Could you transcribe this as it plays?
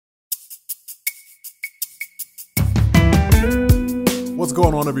What's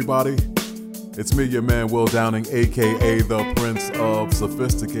going on, everybody? It's me, your man, Will Downing, a.k.a. the Prince of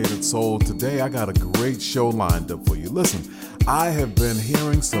Sophisticated Soul. Today, I got a great show lined up for you. Listen, I have been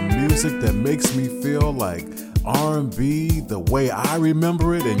hearing some music that makes me feel like R&B, the way I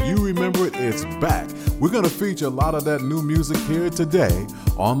remember it and you remember it, it's back. We're going to feature a lot of that new music here today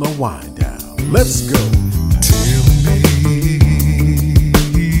on The Wind Down. Let's go. Tell me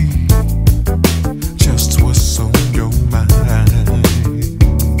just what's on your mind,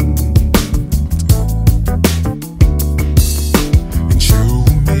 and show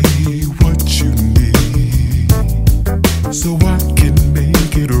me what you need so I can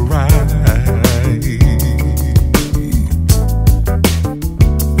make it right.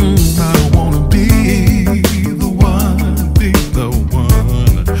 I wanna be the one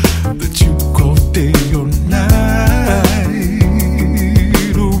that you call day or night.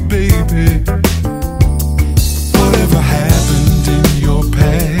 Oh baby, whatever happened in your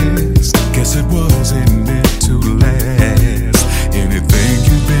past, guess it wasn't meant to last. Anything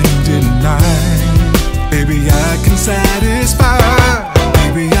you've been denied, baby, I can satisfy.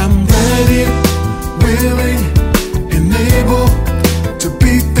 Baby, I'm ready, willing, and able to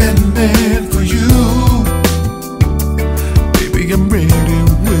be that man for you. Baby, I'm ready,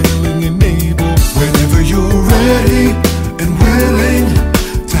 willing, and able. Whenever you're ready and willing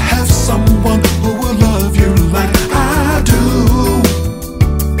to have someone who will love you like I do.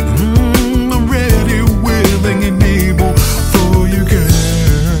 I'm ready, willing, and able for you, girl.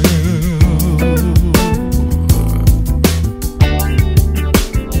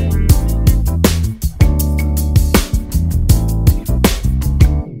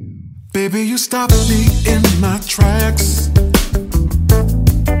 Baby, you stopped me in my tracks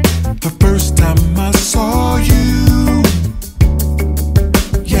the first time I saw you.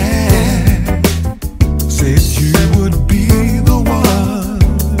 Yeah, said you would be the one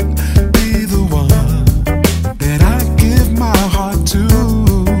that I give my heart to.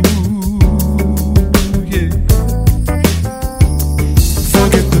 Yeah,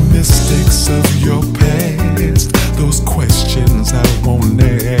 forget the mistakes of your past, those questions I won't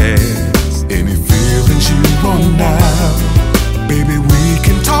ask. Any feelings you want now,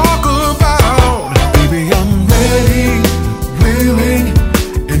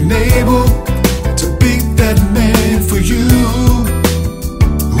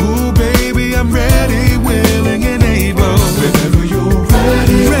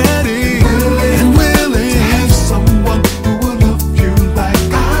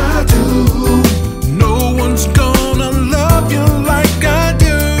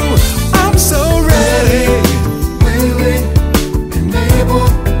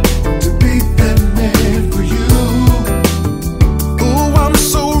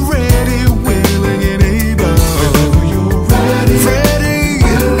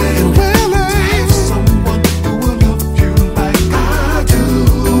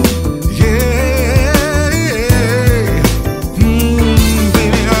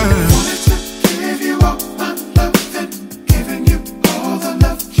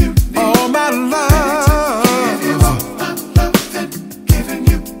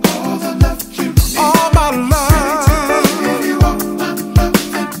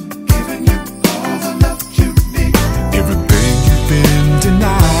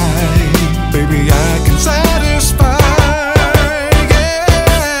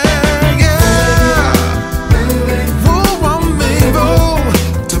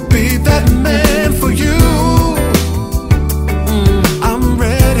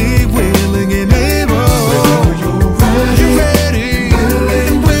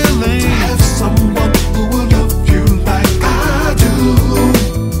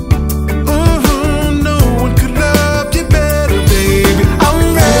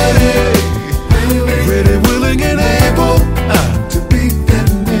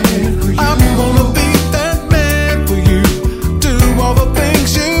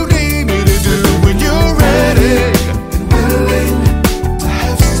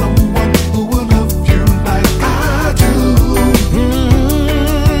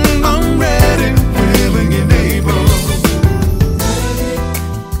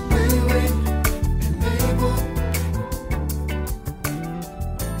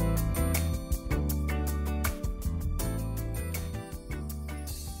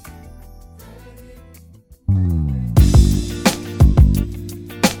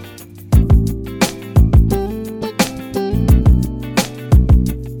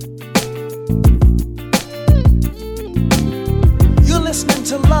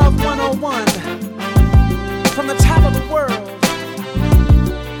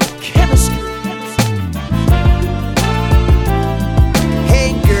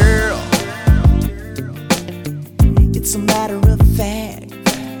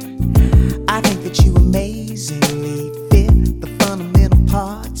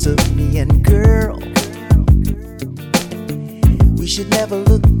 should never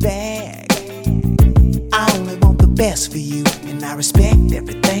look back. I only want the best for you, and I respect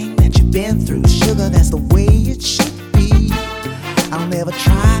everything that you've been through. Sugar, that's the way it should be. I'll never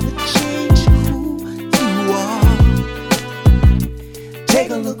try to change who you are. Take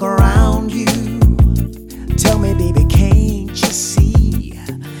a look around you. Tell me, baby, can't you see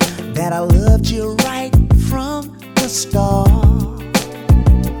that I loved you right from the start?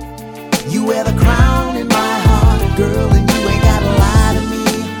 You wear the crown in my heart, girl, and you ain't gotta lie to me.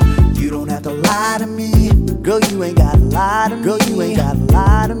 You don't have to lie to me, girl, you ain't gotta lie to me. Girl, you ain't gotta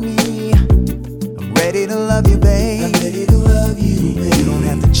lie to me. I'm ready to love you, babe. I'm ready to love you, babe. You don't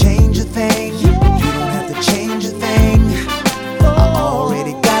have to change a thing. You don't have to change a thing. I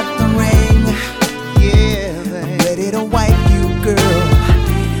already got the ring. Yeah, babe. I'm ready to wipe you,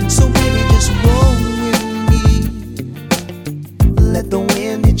 girl. So baby, just roll with me. Let the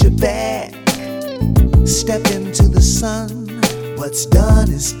wind hit your back. Step into the sun. What's done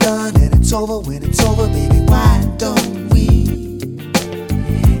is done, and it's over when it's over, baby. Why don't we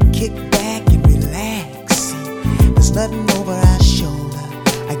kick back and relax? There's nothing over our shoulder.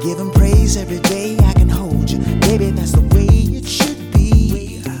 I give him praise every day. I can hold you, baby. That's the way it should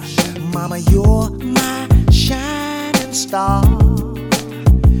be. Mama, you're my shining star.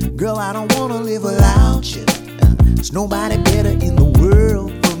 Girl, I don't wanna live without you. There's nobody better in the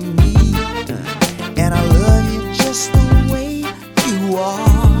world for me. And I love you just the way you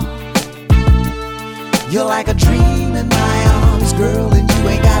are. You're like a dream in my arms, girl, and you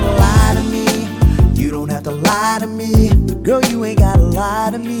ain't gotta lie to me. You don't have to lie to me, girl, you ain't gotta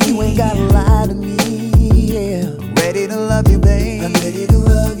lie to me. You ain't gotta lie to me, yeah. I'm ready to love you, babe. I'm ready to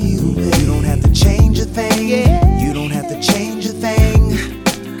love you, babe. You don't have to change a thing, yeah. You don't have to change a thing.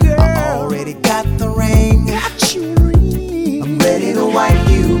 Girl, I already got the ring. Got you ring. I'm ready to wipe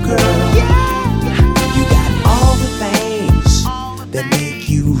you, girl. Yeah. You got all the things that make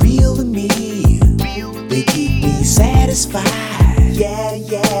you real to me. They keep me satisfied. Yeah,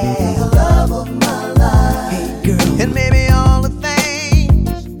 yeah. The love of my life. Hey, girl. And maybe all the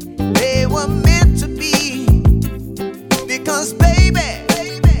things they were meant to be. Because baby,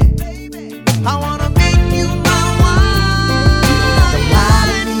 I wanna make you my wife. You don't have to lie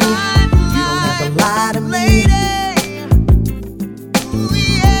to me. You don't have to lie to me. Ooh,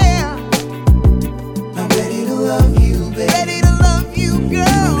 yeah. I'm ready to love you, baby. Ready to love you, girl. You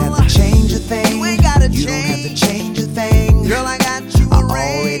don't have to change a thing. You ain't gotta change. You don't have to change a thing. Girl, I got you a ring.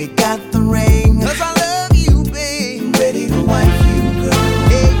 I already got the ring. 'Cause I love you, babe. I'm ready to wife you, girl.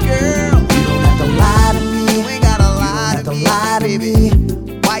 Hey, girl. You don't have to lie to me. You ain't gotta lie to me, baby.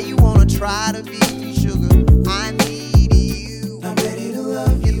 Why you wanna try to be sugar? I need you. I'm ready to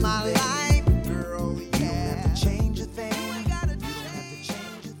love you in my life, girl. Yeah. You don't have to change a thing. You ain't gotta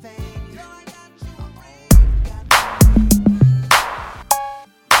change a thing. Girl, I got you a ring.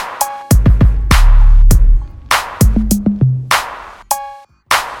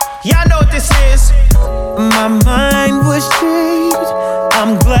 Y'all know what this is. My mind was changed.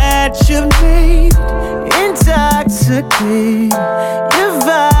 I'm glad you made it. Intoxicated. Your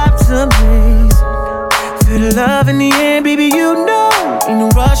vibe's amazing. Feel the love in the air, baby, you know. Ain't no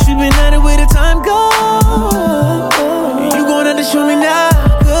rush, we've been at it where the time goes. You gon' have to show me now,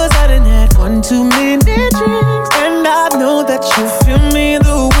 'cause I done had 1 too many drinks. And I know that you feel me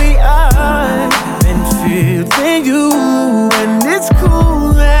the way I've been feeling you. And it's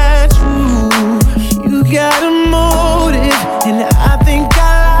cool that you got a motive, and I think I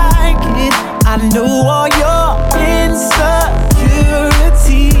like it. I know all your insecurities.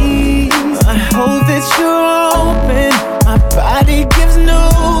 I hope that you're open. My body gives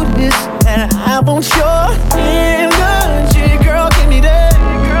notice that I want your energy. Girl, give me that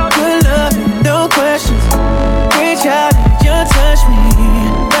good love, no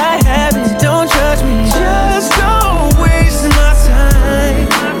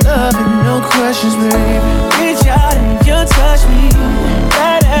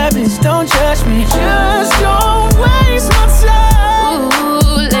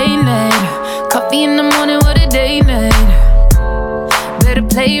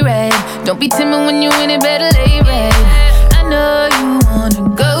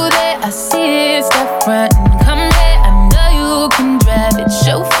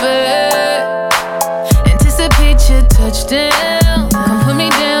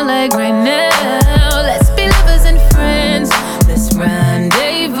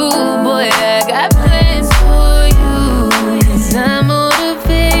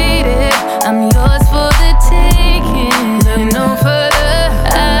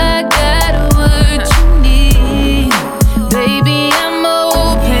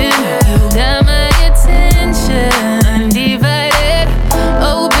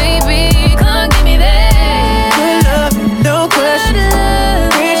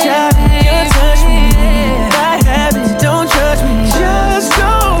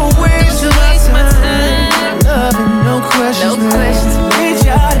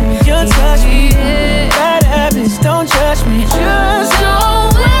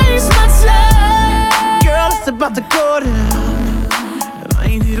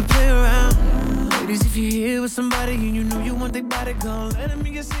you're here with somebody and you know you want their body, gone. Let me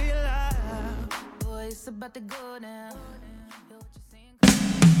get see you alive. Boy, it's about to go down.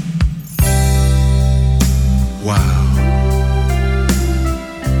 Wow.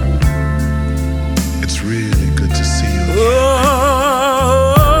 It's really good to see you again.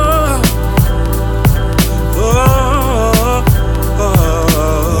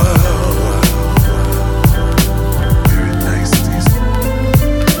 Very nice,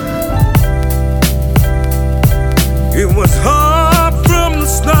 it was hard from the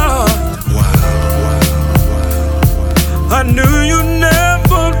start. I knew you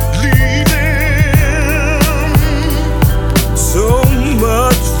never leaving. So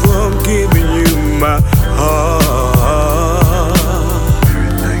much for giving you my heart.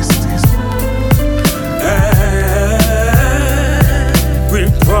 Very nice, and we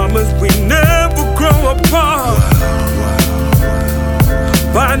promised we never grow apart.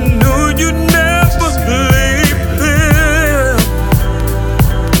 I knew you'd never leave him.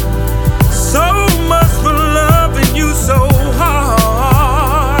 So much for loving you so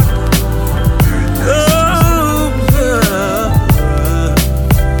hard.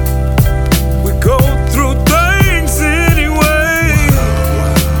 We go through things anyway.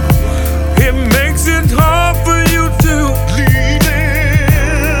 It makes it hard for you to leave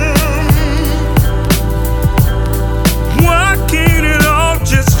him. Why can't it all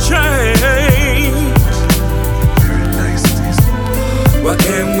just change? Why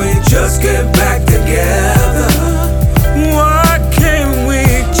can't we just get back together? Why can't we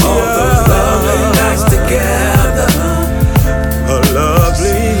just all those lovely nights together? A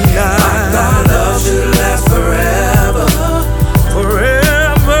lovely night. I thought love should last forever.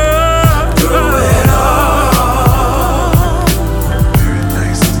 Forever. Through it all.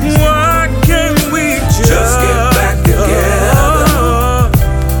 Why can't we just get back together?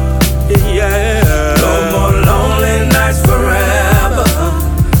 Yeah. No more lonely nights forever.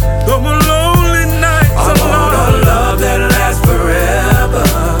 No more lonely nights. I want a love that lasts forever.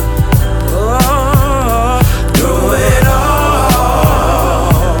 Oh, through it all.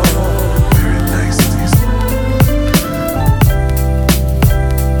 very nice.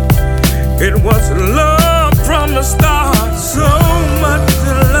 It was love from the start. So much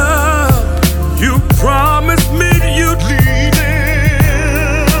love. You promised me you'd leave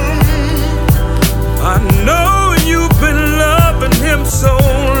him. I know you've been loving him so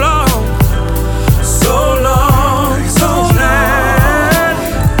long. So long, so long.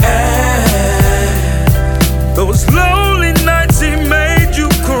 And those lonely nights he made you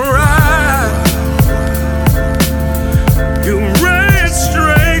cry. You ran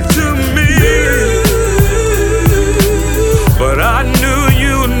straight to me. But I knew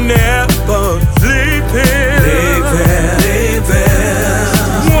you never leave him. Leave him.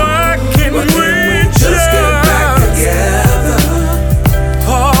 Why can't we just get back together?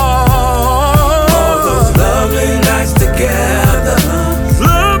 All those lovely nights together.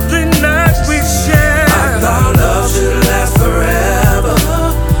 Lovely nights we shared. I thought love should last forever.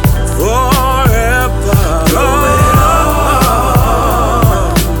 Forever. Through it all.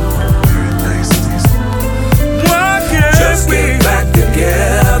 Very nice. Why can't just we get back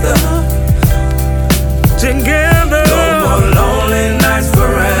together? Together. No more lonely nights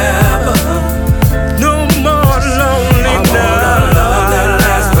forever. No more lonely nights. I want a love that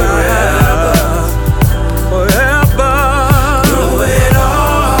lasts forever. Forever. Through it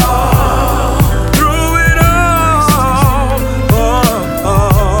all. Through it all.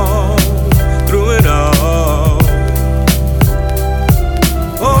 Oh, through it all.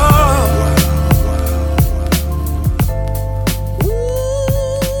 Oh.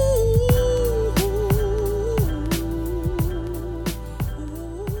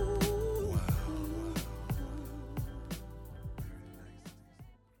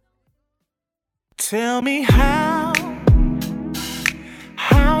 Tell me how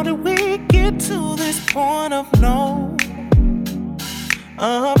did we get to this point of no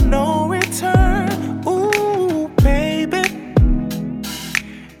return? Ooh, baby,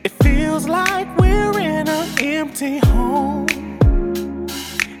 it feels like we're in an empty home,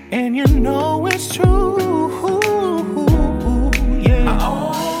 and you know it's true. Yeah, I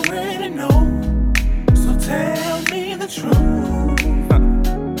already know, so tell me the truth.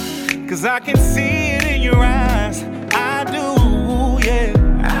 'Cause I can see it in your eyes, I do, yeah.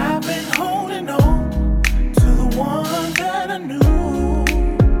 I've been holding on to the one that I knew.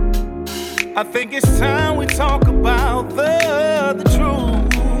 I think it's time we talk about the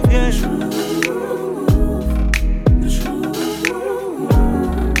truth, yeah. The truth.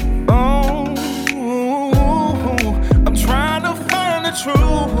 Oh, I'm trying to find the truth.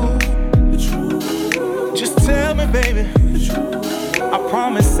 Just tell me, baby. I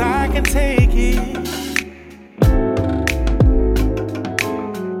promise I can take it.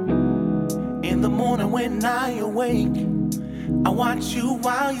 In the morning when I awake, I watch you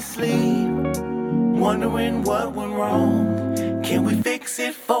while you sleep, wondering what went wrong. Can we fix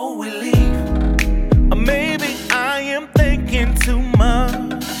it before we leave? Or maybe I am thinking too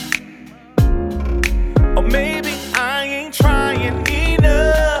much. Or maybe I ain't trying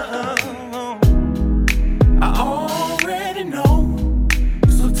enough. I already know,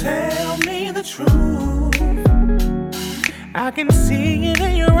 so tell me the truth. I can see it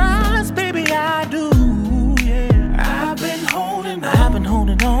in your eyes, baby, I do. Yeah, I've been holding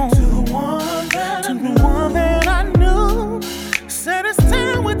on to the one that I knew. Said it's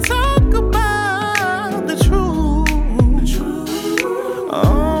time we talk about the truth.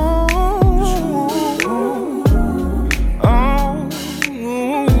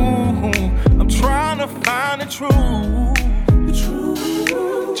 I'm trying to find the truth.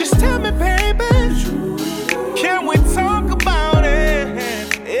 Just tell me, baby, can we talk about it?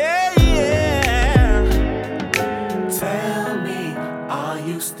 Yeah. Tell me, are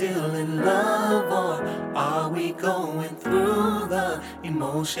you still in love, or are we going through the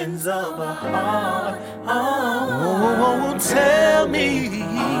emotions of a heart? Oh, tell me,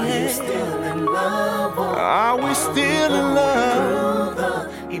 are you still in love, or are we still in love?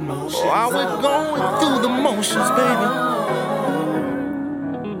 Emotions, are we going through the motions, baby?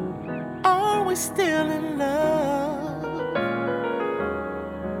 Are we still in love?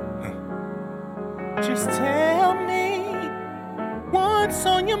 Just tell me what's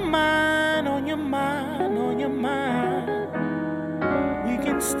on your mind, on your mind, on your mind. We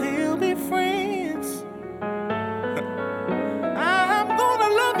can still be friends. I'm gonna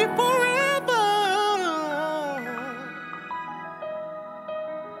love you forever.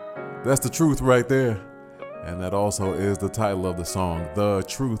 That's the truth right there. And that also is the title of the song, The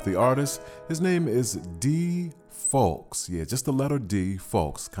Truth. The artist, his name is D. Fowlkes. Yeah, just the letter D,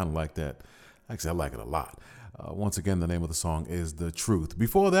 Fowlkes, kind of like that. Actually, I like it a lot. Once again, the name of the song is The Truth.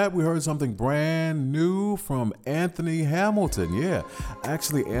 Before that, we heard something brand new from Anthony Hamilton. Yeah,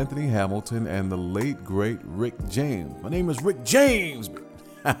 actually, Anthony Hamilton and the late, great Rick James. My name is Rick James.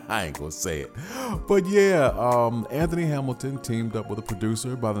 I ain't gonna say it. But yeah, Anthony Hamilton teamed up with a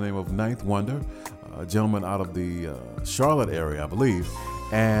producer by the name of Ninth Wonder, a gentleman out of the Charlotte area, I believe.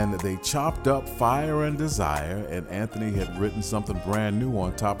 And they chopped up Fire and Desire, and Anthony had written something brand new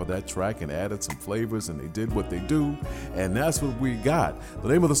on top of that track and added some flavors, and they did what they do, and that's what we got. The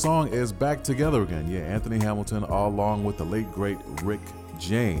name of the song is Back Together Again. Yeah, Anthony Hamilton along with the late, great Rick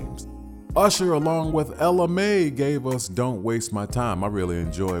James. Usher along with Ella Mai gave us Don't Waste My Time. I really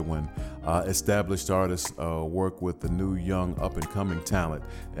enjoy when established artists work with the new, young, up-and-coming talent.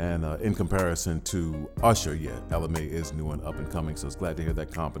 And in comparison to Usher, yeah, Ella Mai is new and up-and-coming, so I was glad to hear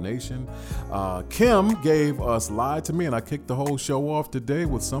that combination. Kim gave us Lie to Me, and I kicked the whole show off today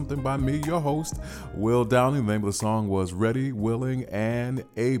with something by me, your host, Will Downing. The name of the song was Ready, Willing, and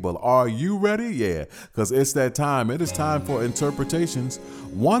Able. Are you ready? Yeah, because it's that time. It is time for Interpretations.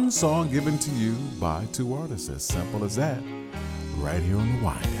 One song given to you by two artists. As simple as that. Right here on the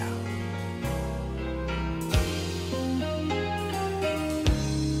Wind Down.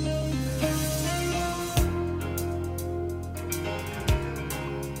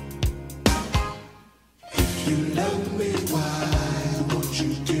 You love me, why won't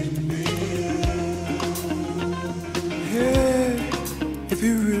you give me? Hey, if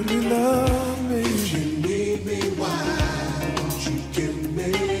you really love me, If you need me, why won't you give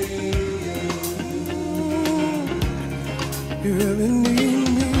me? you really need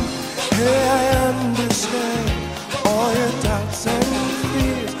me. Hey, I understand all your doubts and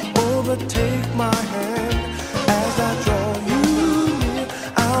fears. Overtake my hand as I draw you near.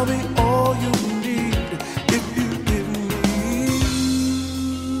 I'll be all you need if you give me.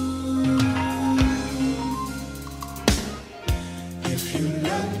 If you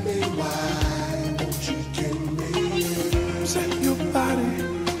love me, why won't you give me? Set your body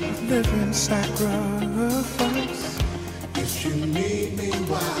with living sacrifice. If you need me,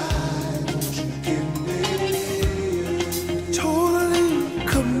 why won't you give me? Totally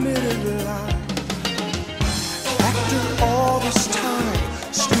committed life. After all this time,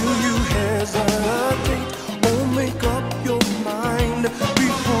 still you hesitate. Oh, make up your mind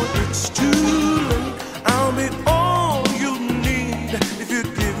before it's too late. I'll be all you need if you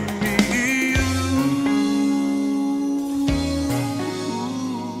give me you.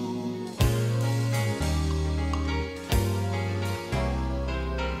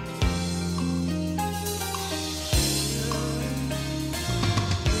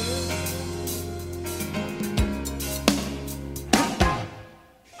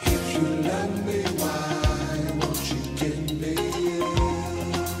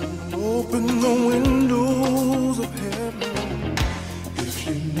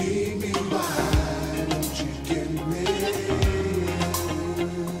 need me, why don't you give me?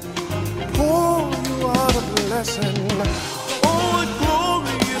 Oh, you are the blessing. Oh, a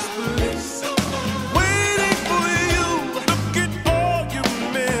glorious bliss. Waiting for you. Look at all you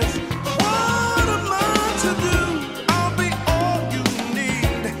miss. What am I to do? I'll be all you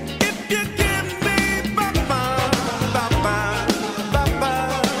need. If you give me bye-bye, bye-bye,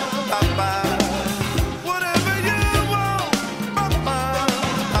 bye-bye, bye-bye. Whatever you want, bye-bye,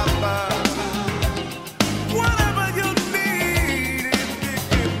 bye-bye. Whatever you need, if you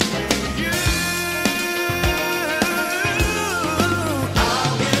give me you.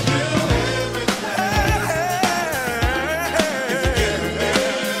 I'll give you everything.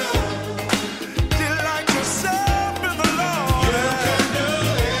 Delight yourself in the Lord. You can do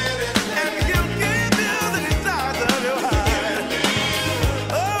anything. And He'll give you the desires of your heart.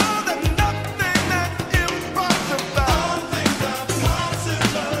 Oh, there's nothing that's impossible. All things are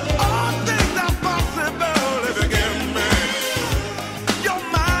possible. All things are possible if you give me your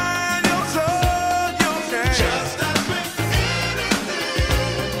mind, your soul, your strength. Just ask me anything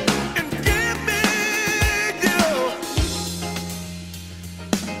and give me you.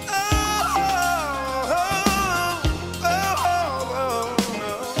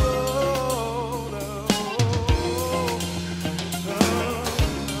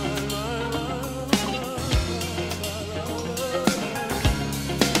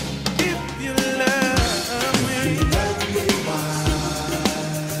 If you love me,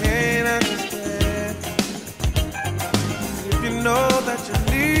 can't understand. If you know that you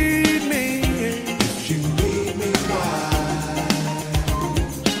need me, You need me, why?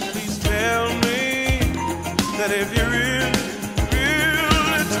 please tell me that if you really,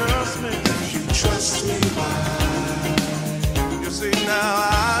 really trust me, You trust me, why? you see now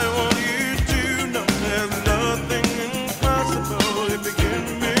I want you to know there's nothing impossible if you give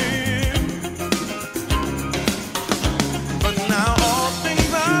me. But now all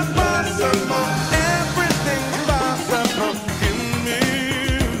things are possible, everything's possible.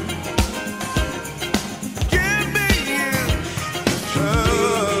 Give me you.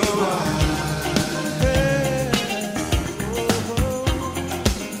 Oh, yeah.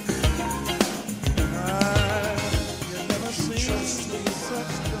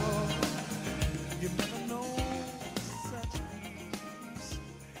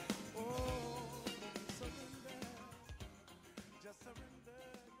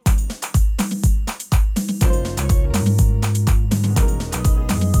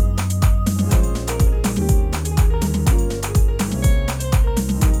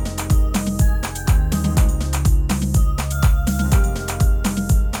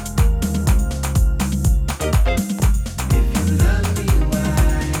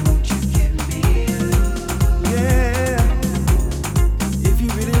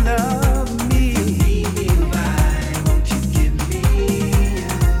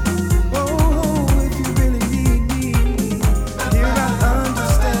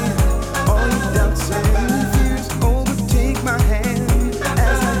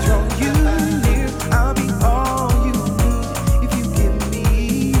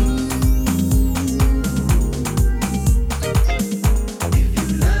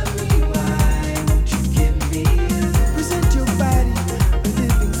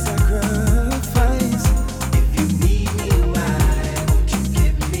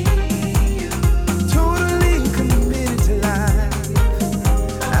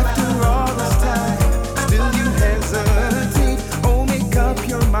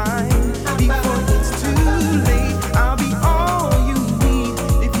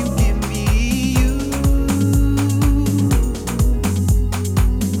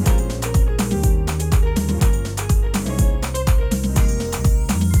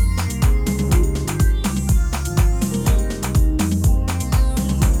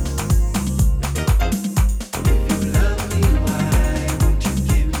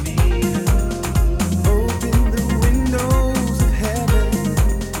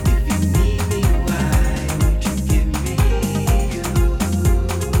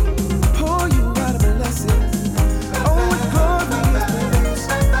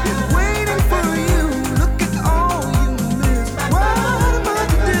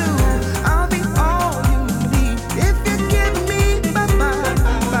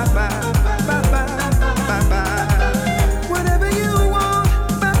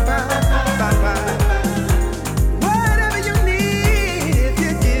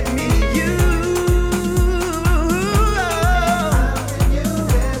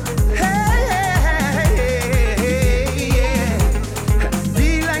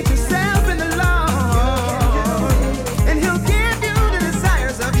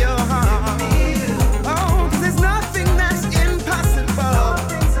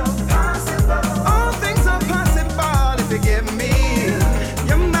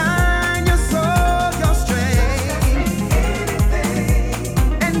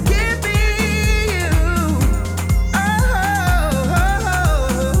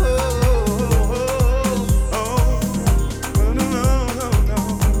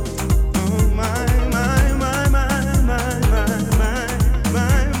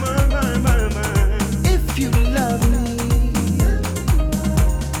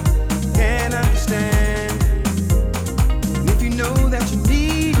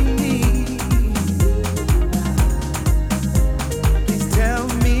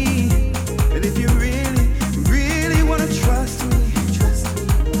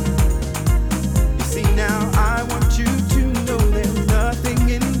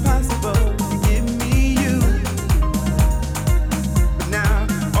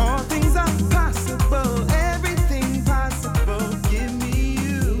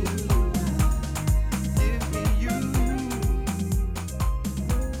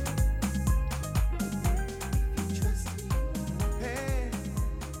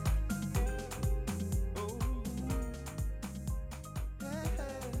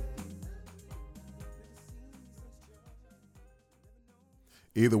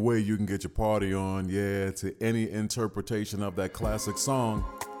 Either way, you can get your party on, to any interpretation of that classic song.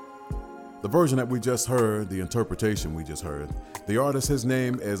 The version that we just heard, the interpretation we just heard, the artist, his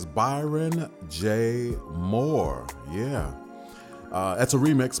name is Byron J. Moore. That's a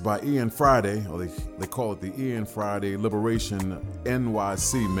remix by Ian Friday, or they call it the Ian Friday Liberation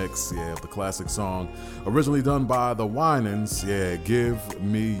NYC mix, of the classic song. Originally done by the Winans, Give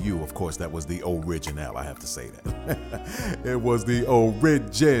Me You. Of course, that was the original, I have to say that. It was the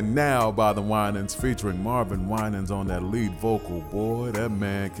original by the Winans, featuring Marvin Winans on that lead vocal. Boy, that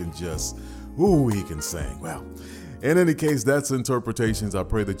man can just, he can sing. Well, in any case, that's Interpretations. I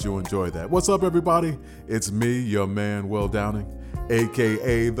pray that you enjoy that. What's up, everybody? It's me, your man, Will Downing,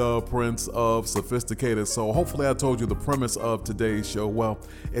 a.k.a. the Prince of Sophisticated Soul. Hopefully I told you the premise of today's show. Well,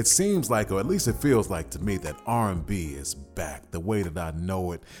 it seems like, or at least it feels like to me, that R&B is back the way that I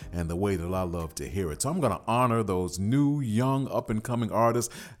know it and the way that I love to hear it. So I'm going to honor those new, young, up-and-coming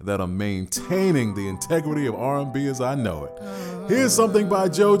artists that are maintaining the integrity of R&B as I know it. Here's something by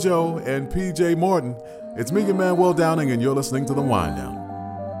JoJo and PJ Morton. It's me, your man, Will Downing, and you're listening to The Wind Down.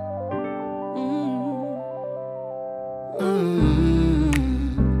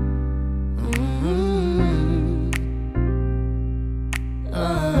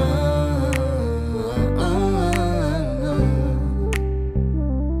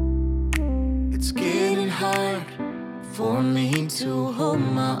 It's getting hard for me to hold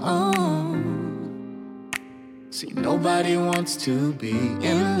my own. See, nobody wants to be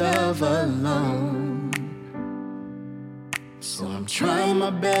in love alone. So I'm trying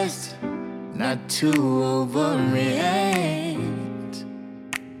my best not to overreact.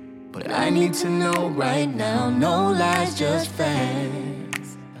 But I need to know right now, no lies, just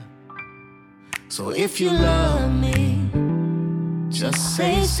facts. So if you love me, just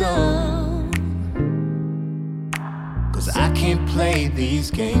say so. 'Cause I can't play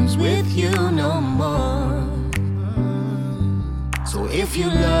these games with you no more. So if you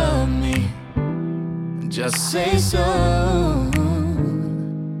love me, just say so.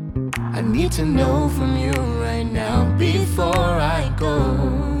 I need to know from you right now before I go.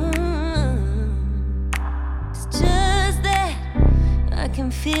 It's just that I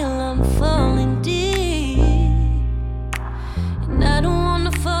can feel I'm falling deep, and I don't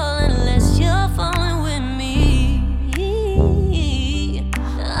wanna fall unless you're falling with me.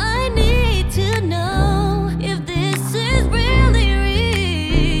 I need to know if this is really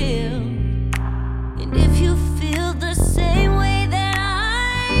real, and if you feel the same way that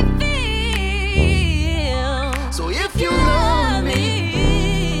I feel. So if you love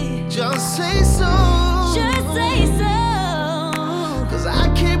me, just say so. Just say so. 'Cause I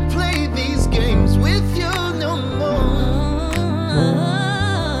can't play these games with you no more.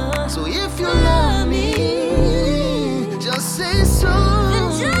 So if you love me, just say so.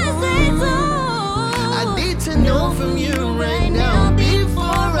 Just say so. I need to know from you right now before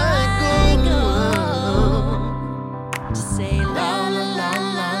I go. Just say la la la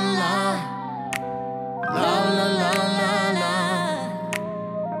la la, la la la la la,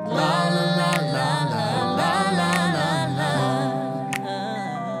 la la la la la, la la la la,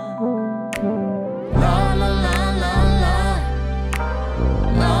 la la la la la,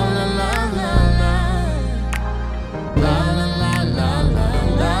 la la la la la, la la la la la,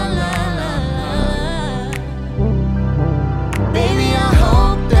 la la la la. Baby, I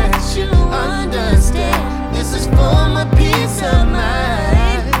hope that you understand. This is for my peace of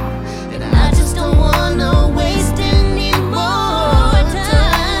mind, and I just don't wanna waste any more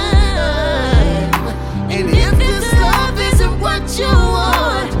time. And if this love isn't what you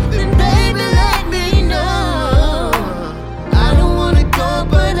want, then baby, let me know. I don't wanna go,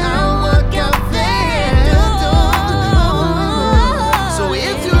 but I'll walk out that door. So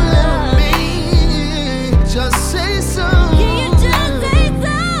if you love me, just say so. Yeah, you just say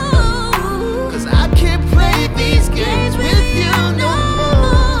so. 'Cause I can't play these games with you no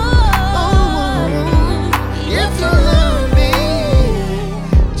more. If you love me,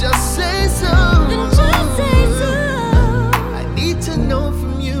 just say so. Just say so. I need to know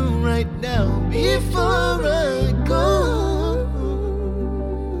from you right now before I go.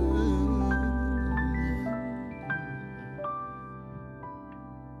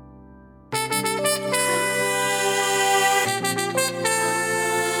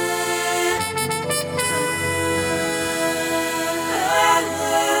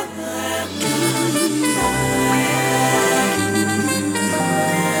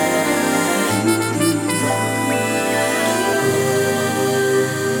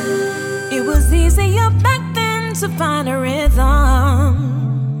 It was easier back then to find a rhythm,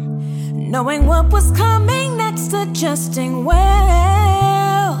 knowing what was coming next, adjusting well.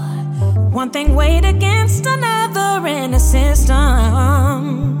 One thing weighed against another in a system.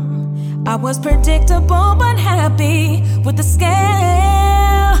 I was predictable but happy with the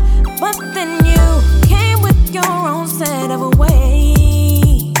scale. But then you came with your own set of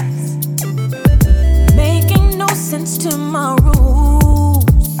ways, making no sense to my rules.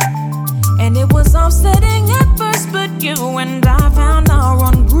 And it was upsetting at first, but you and I found our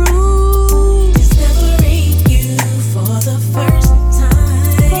own groove. Discovering you for the first time.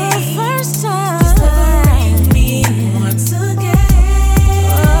 For the first time. Discovering me once again.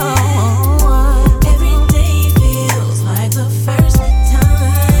 Oh, every day feels like the first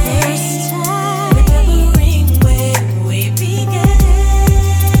time. First time. Remembering when we began.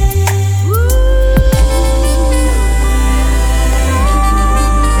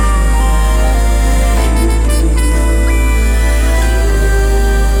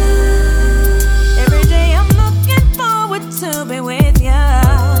 Every day I'm looking forward to be with ya.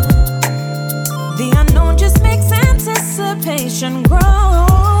 The unknown just makes anticipation grow.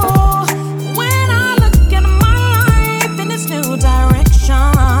 When I look at my life in this new direction,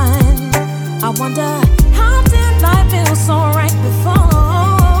 I wonder, how did life feel so right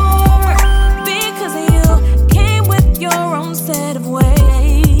before? Because you came with your own set of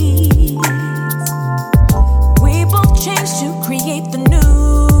ways. We both changed to create the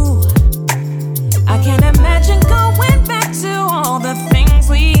new. I can't imagine going back to all the things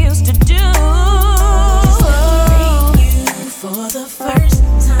we used to do. Discovering you for the first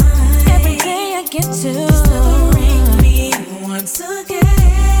time. Every day I get to discovering me once again.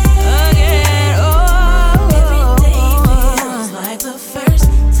 Again, oh. Every day feels like the first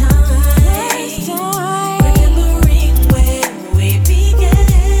time. First time. Remembering when we began.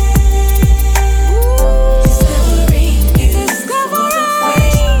 Discovering you for the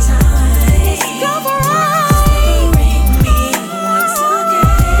first time. Discovering me once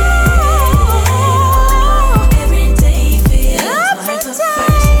again. Every day feels like the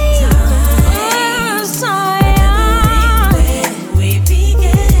first time. Remembering when we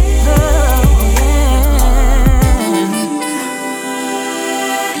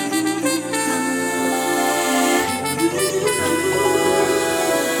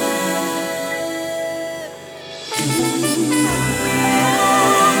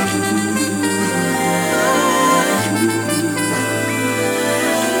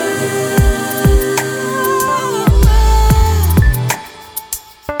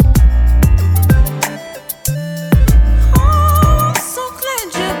I'm so glad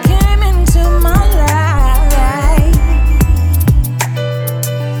you came into my life.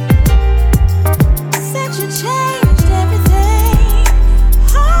 Said you changed everything.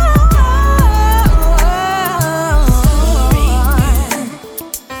 Oh,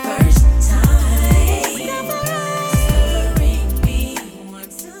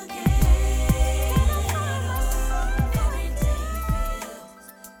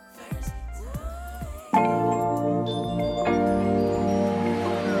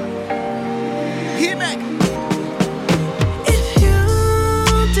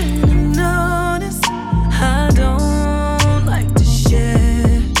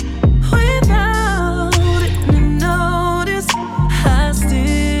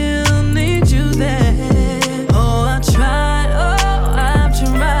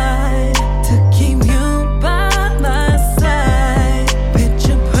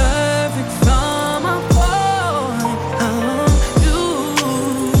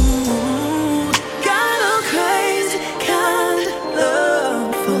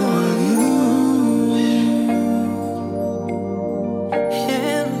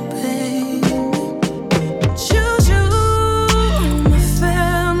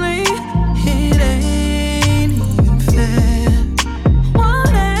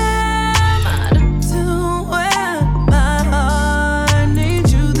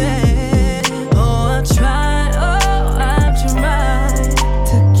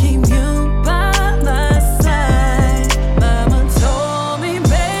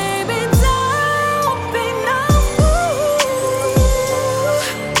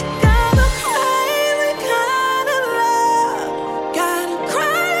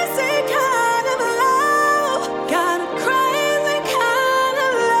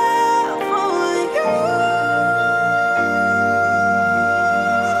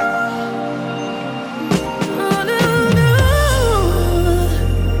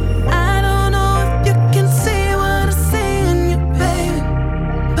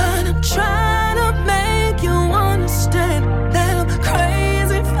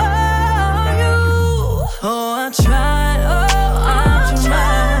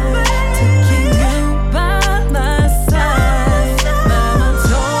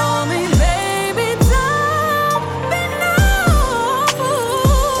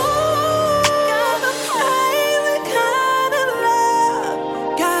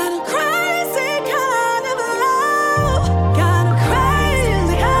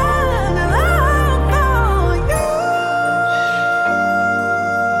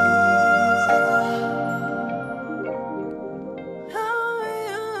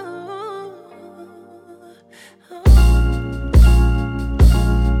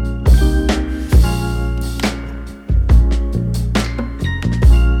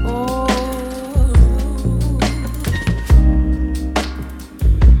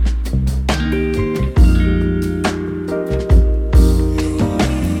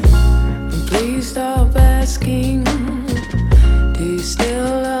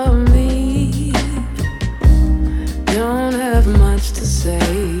 still love me? Don't have much to say.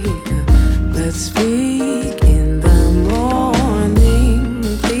 Let's speak in the morning.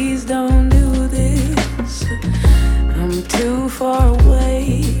 Please don't do this. I'm too far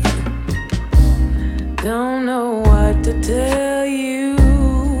away. Don't know what to tell you,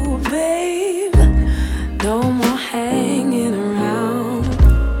 babe. No more hanging around.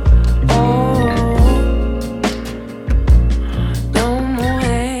 Oh, no more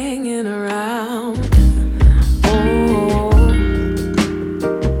hanging around. Oh,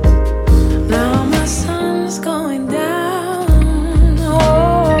 now my sun's going down.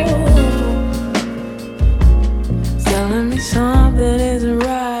 Oh, telling me something isn't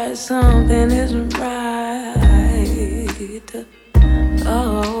right. Something isn't right.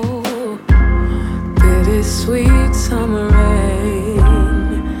 Oh, bittersweet summer rain.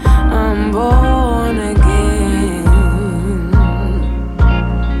 I'm born again.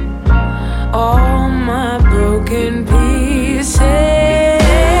 All my broken pieces.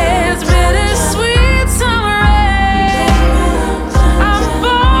 Bittersweet summer rain. I'm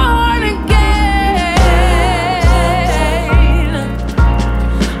born again.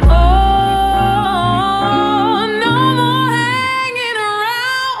 Oh, no more hanging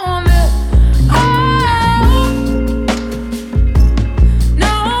around. Oh,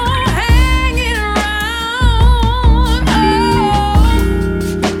 no more hanging around.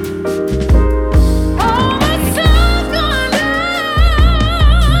 Oh, my sun's gone down.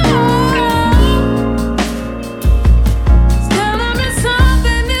 Telling me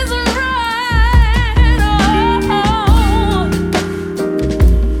something isn't right.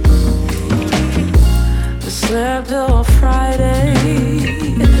 I slept all Friday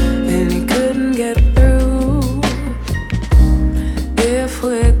and he couldn't get through. If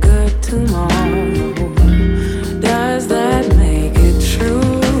we're good tomorrow, does that make it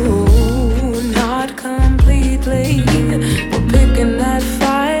true? Not completely. We're picking that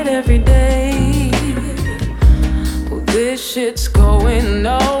fight every day. Well, this shit's going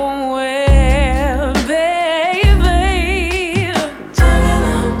nowhere, baby.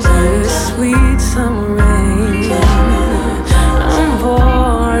 Sweet summer rain. I'm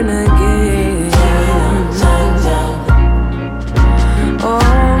born again.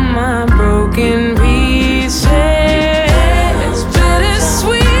 All my broken pieces.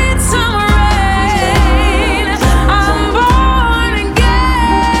 Bittersweet summer rain. I'm born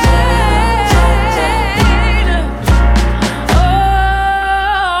again. Oh,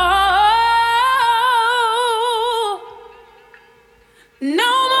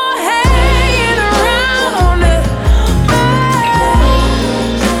 no more hanging around.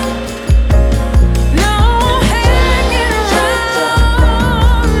 No more hanging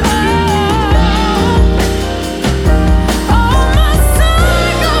around. Oh, my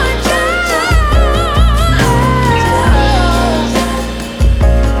sun going down.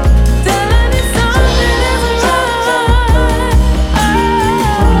 Telling me something isn't right.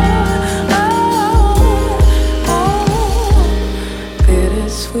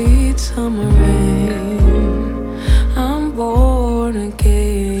 Bittersweet summer rain. I'm born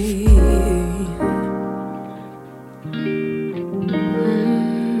again.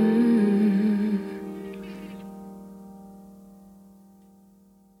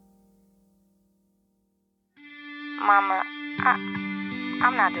 Mama,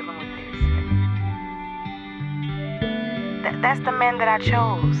 I'm not dealing with this. That's the man that I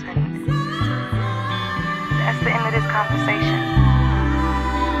chose, and that's the end of this conversation.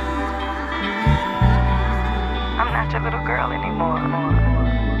 I'm not your little girl anymore.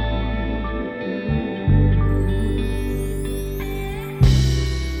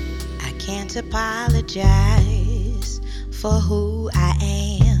 I can't apologize for who I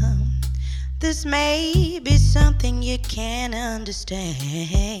am. This may be something you can't understand.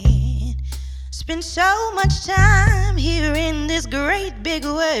 Spend so much time here in this great big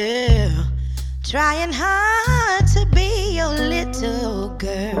world, trying hard to be your little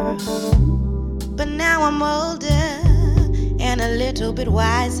girl. But now I'm older and a little bit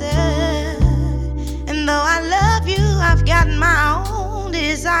wiser. And though I love you, I've got my own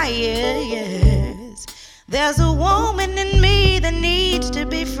desires. There's a woman in me that needs to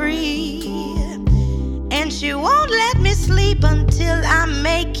be free, and she won't let me sleep until I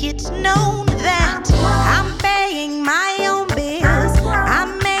make it known that I'm paying my own bills.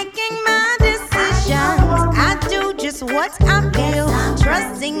 I'm making my decisions. I do just what I feel,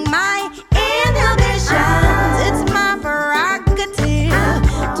 trusting my inhibitions. It's my prerogative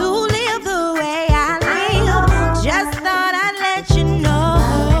to live the way I live. Just thought I'd let you know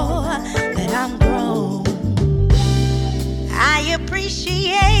that I'm grown. I appreciate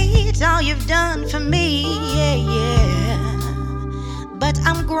appreciate all you've done for me, yeah, yeah. But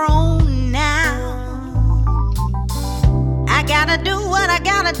I'm grown now. I gotta do what I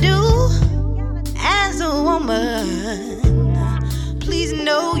gotta do as a woman. Please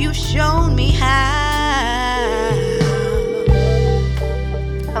know you've shown me how.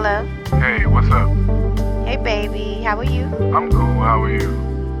 Hello? Hey, what's up? Hey, baby. How are you? I'm cool. How are you?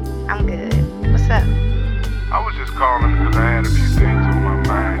 I'm good. What's up? I was just calling because I had a few things on my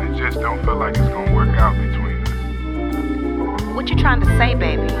mind. It just don't feel like it's gonna work out between us. What you trying to say,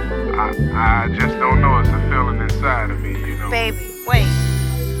 baby? I just don't know. It's a feeling inside of me, you know. Baby, wait.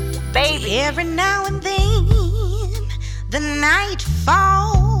 Baby. Every now and then the night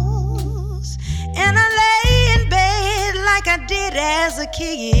falls and I lay in bed like I did as a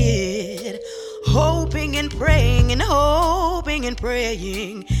kid, hoping and praying and hoping and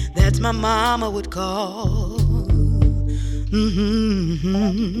praying that my mama would call.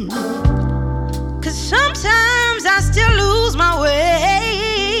 Mm-hmm. 'Cause sometimes I still lose my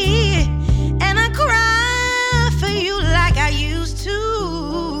way and I cry for you like I used to.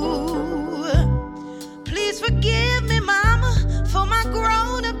 Please forgive me, mama, for my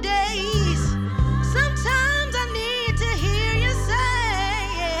grown-up days. Sometimes I need to hear you say,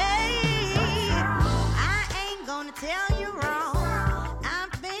 I ain't gonna tell you wrong.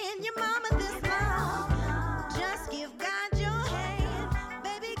 I've been your mama this long. Just give God your hand,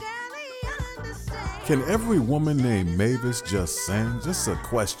 baby girl, he understands. Can every woman named Mavis just sing? Just a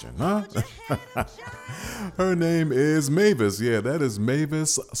question, huh? Her name is Mavis. Yeah, that is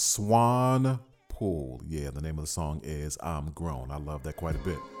Mavis Swan Poole. Yeah, the name of the song is I'm Grown. I love that quite a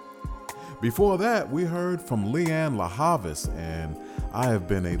bit. Before that, we heard from Leanne LaHavis, and I have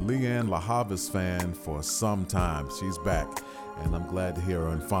been a Leanne LaHavis fan for some time. She's back, and I'm glad to hear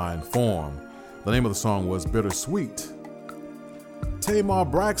her in fine form. The name of the song was Bittersweet. Tamar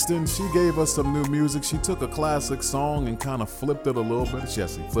Braxton, she gave us some new music. She took a classic song and kind of flipped it a little bit. She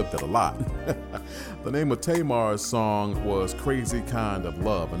actually flipped it a lot. The name of Tamar's song was Crazy Kind of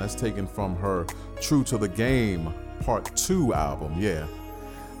Love, and that's taken from her True to the Game Part 2 album, yeah.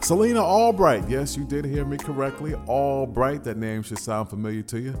 Selena Albright, yes, you did hear me correctly. Albright, that name should sound familiar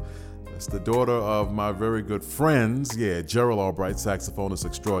to you. That's the daughter of my very good friends, yeah, Gerald Albright, saxophonist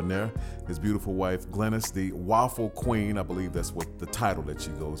extraordinaire. His beautiful wife, Glennis, the Waffle Queen, I believe that's what the title that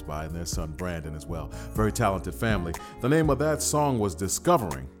she goes by, and their son, Brandon, as well. Very talented family. The name of that song was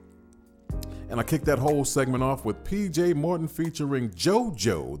Discovering. And I kicked that whole segment off with PJ Morton featuring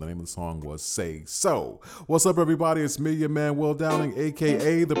JoJo. The name of the song was Say So. What's up, everybody? It's me, your man, Will Downing,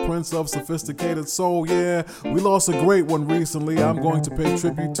 a.k.a. the Prince of Sophisticated Soul. Yeah, we lost a great one recently. I'm going to pay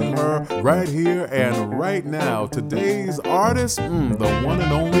tribute to her right here and right now. Today's artist, the one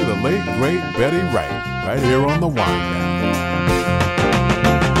and only, the late, great Betty Wright. Right here on The Wind Down.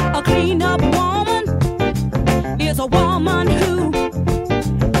 A clean-up woman is a woman who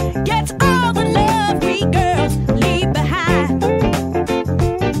gets all the love we girls leave behind.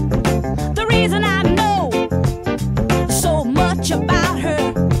 The reason I know so much about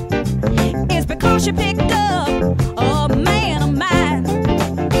her is because she picked up a man of mine.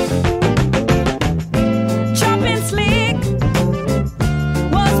 Jumping slick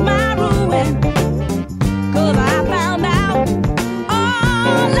was my ruin, 'cause I found out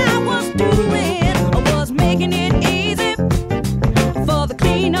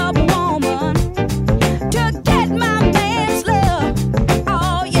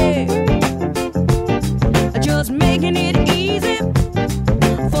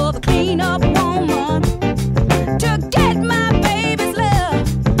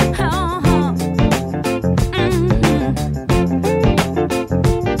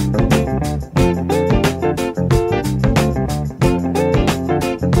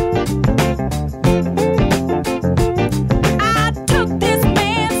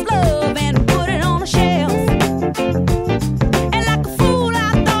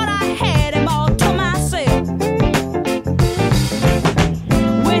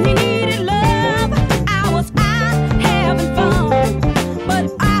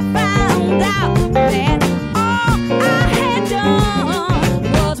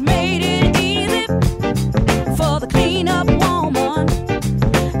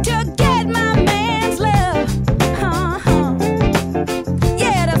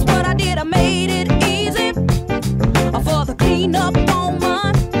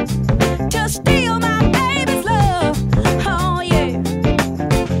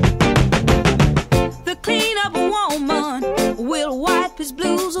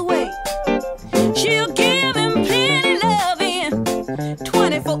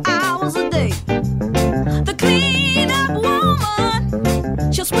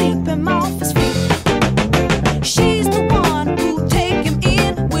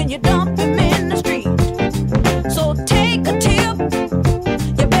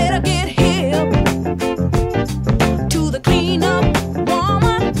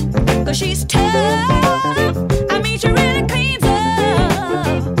 'cause she's tough. I mean, she really cleans up.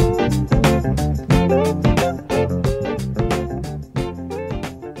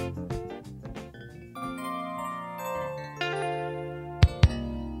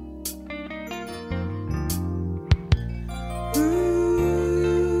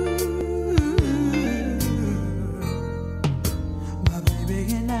 My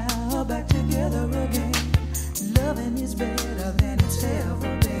baby and I are back together again. Loving is better than it's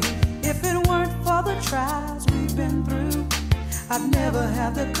ever been. If it weren't for the trials we've been through, I'd never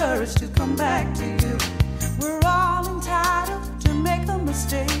have the courage to come back to you. We're all entitled to make a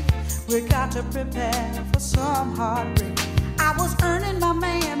mistake. We got to prepare for some heartbreak. I was earning my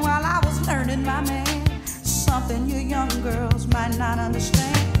man while I was learning my man. Something you young girls might not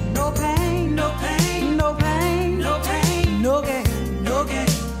understand. No pain, no pain, no pain, no pain, no gain, no gain,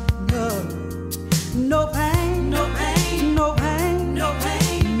 no. No pain, no pain, no pain, no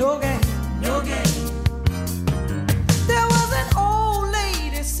pain, no gain, no gain. There was an old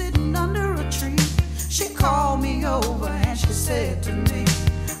lady sitting under a tree. She called me over and she said to me,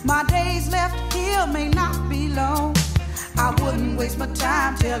 my days left here may not be long. I wouldn't waste my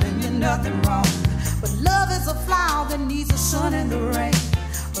time telling you nothing wrong. But love is a flower that needs the sun and the rain.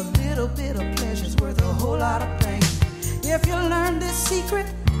 A little bit of pleasure's worth a whole lot of pain. If you learn this secret,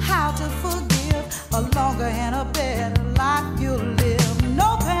 how to forgive, a longer and a better life you'll live.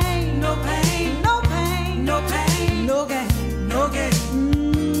 No pain, no pain, no pain, no pain, no gain, no gain.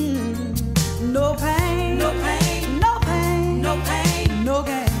 No pain, no pain, no pain, no pain, no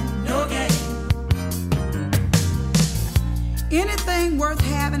gain, no gain. Anything worth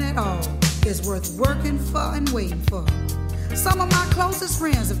having at all is worth working for and waiting for. Some of my closest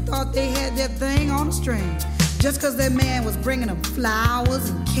friends have thought they had that thing on a string just because their man was bringing them flowers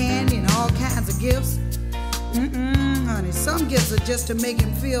and candy and all kinds of gifts. Honey, some gifts are just to make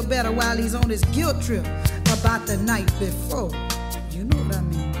him feel better while he's on his guilt trip about the night before. You know what I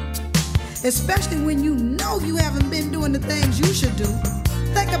mean? Especially when you know you haven't been doing the things you should do.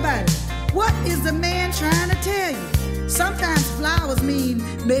 Think about it. What is the man trying to tell you? Sometimes flowers mean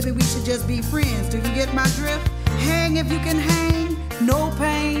maybe we should just be friends. Do you get my drift? Hang if you can hang. No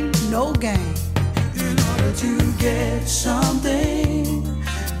pain, no gain. In order to get something,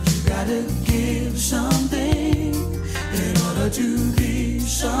 you gotta give something. In order to be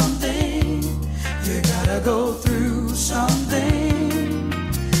something, you gotta go through something.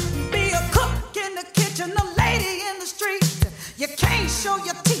 Be a cook in the kitchen, a lady in the street. You can't show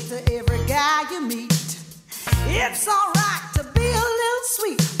your teeth to every guy you meet. It's alright to be a little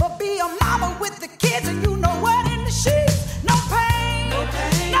sweet, but be a mama with the kids and you know what in the sheets. No pain, no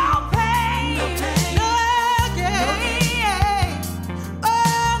pain, no pain, no pain, no gain.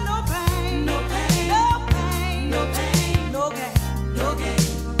 Oh, no pain, no pain, no pain, no pain, no gain, no gain.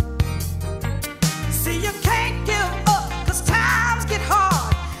 See, you can't give up 'cause times get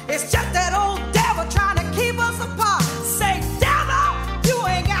hard. It's just that old devil trying to keep us apart. Say, devil, you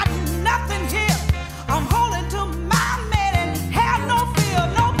ain't got nothing here. I'm holding to my man and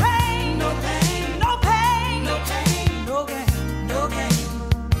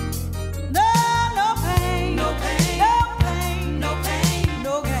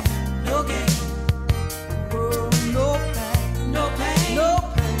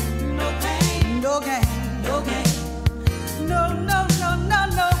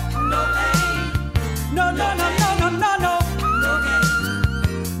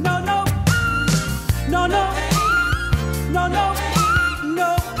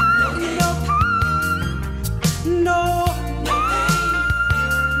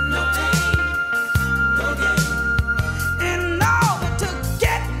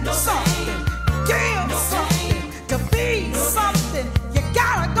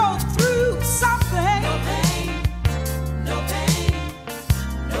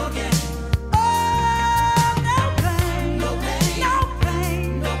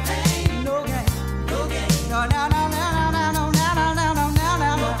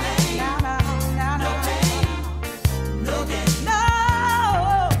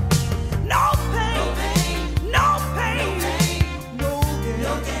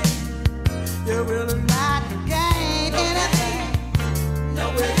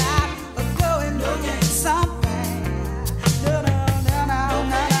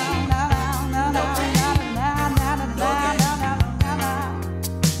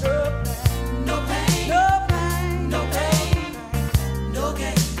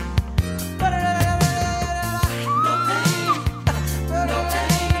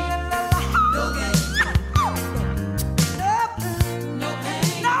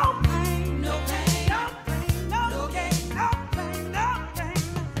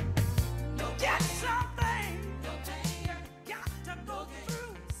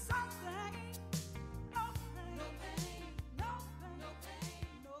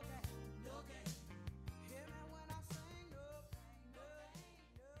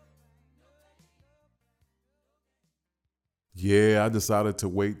Yeah, I decided to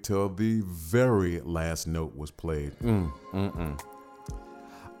wait till the very last note was played.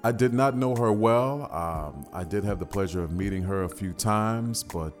 I did not know her well. I did have the pleasure of meeting her a few times,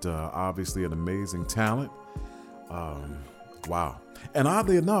 but obviously an amazing talent. Wow. And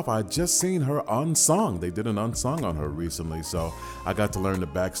oddly enough, I just seen her unsung. They did an unsung on her recently, so I got to learn the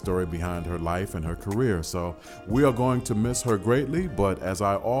backstory behind her life and her career. So we are going to miss her greatly, but as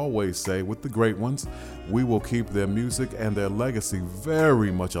I always say with the great ones, we will keep their music and their legacy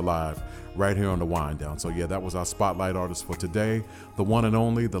very much alive right here on the Wind Down. So yeah, that was our spotlight artist for today, the one and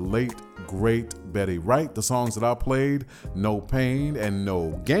only, the late, great Betty Wright. The songs that I played, No Pain and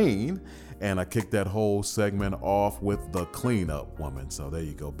No Gain. And I kicked that whole segment off with the Cleanup Woman. So there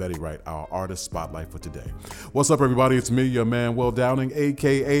you go, Betty Wright, our artist spotlight for today. What's up, everybody? It's me, your man, Will Downing,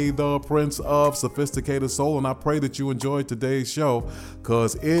 a.k.a. the Prince of Sophisticated Soul. And I pray that you enjoyed today's show,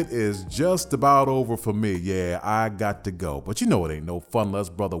 because it is just about over for me. Yeah, I got to go. But you know it ain't no fun unless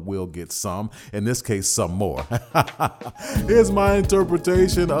Brother Will gets some. In this case, some more. Here's my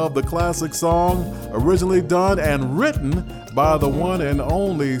interpretation of the classic song, originally done and written by the one and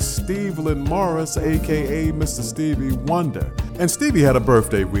only Stevie Morris, aka Mr. Stevie Wonder. And Stevie had a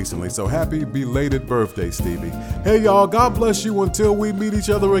birthday recently, so happy belated birthday, Stevie. Hey y'all, God bless you until we meet each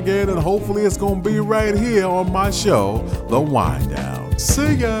other again, and hopefully it's gonna be right here on my show, The Wind Down.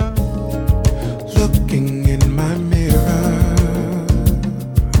 See ya! Looking in my mirror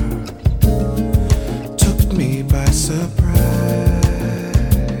took me by surprise.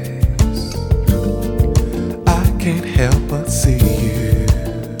 I can't help but see you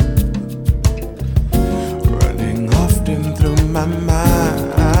running often through my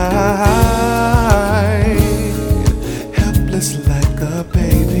mind, helpless like a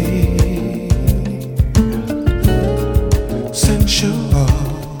baby, sensual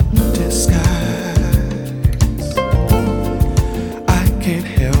disguise. I can't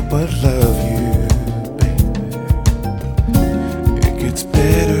help but love you, baby. It gets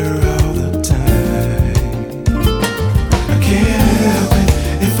better all the time. I can't help it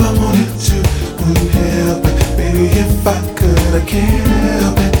if I wanted to, wouldn't help it. Baby, if I could, I can't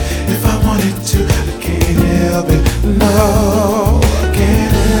help it. If I wanted to, I can't help it. No, I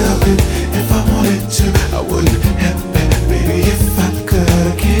can't help it. If I wanted to, I wouldn't help it. Baby, if I could,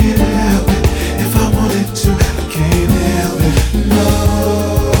 I can't help it. If I wanted to, I can't help it. No.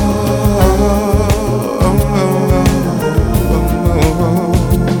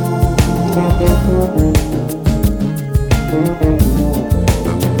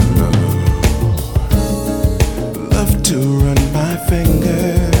 Love to run my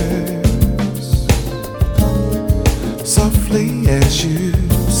fingers softly as you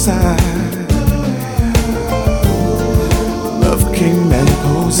sigh. Love came and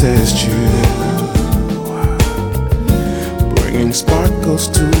possessed you, bringing sparkles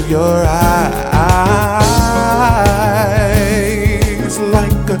to your eyes,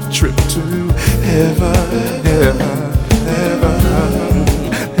 like a trip to heaven.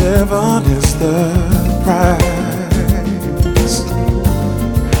 Heaven is the prize.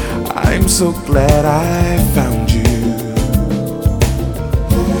 I'm so glad I found you.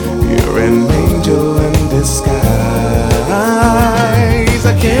 You're an angel in disguise.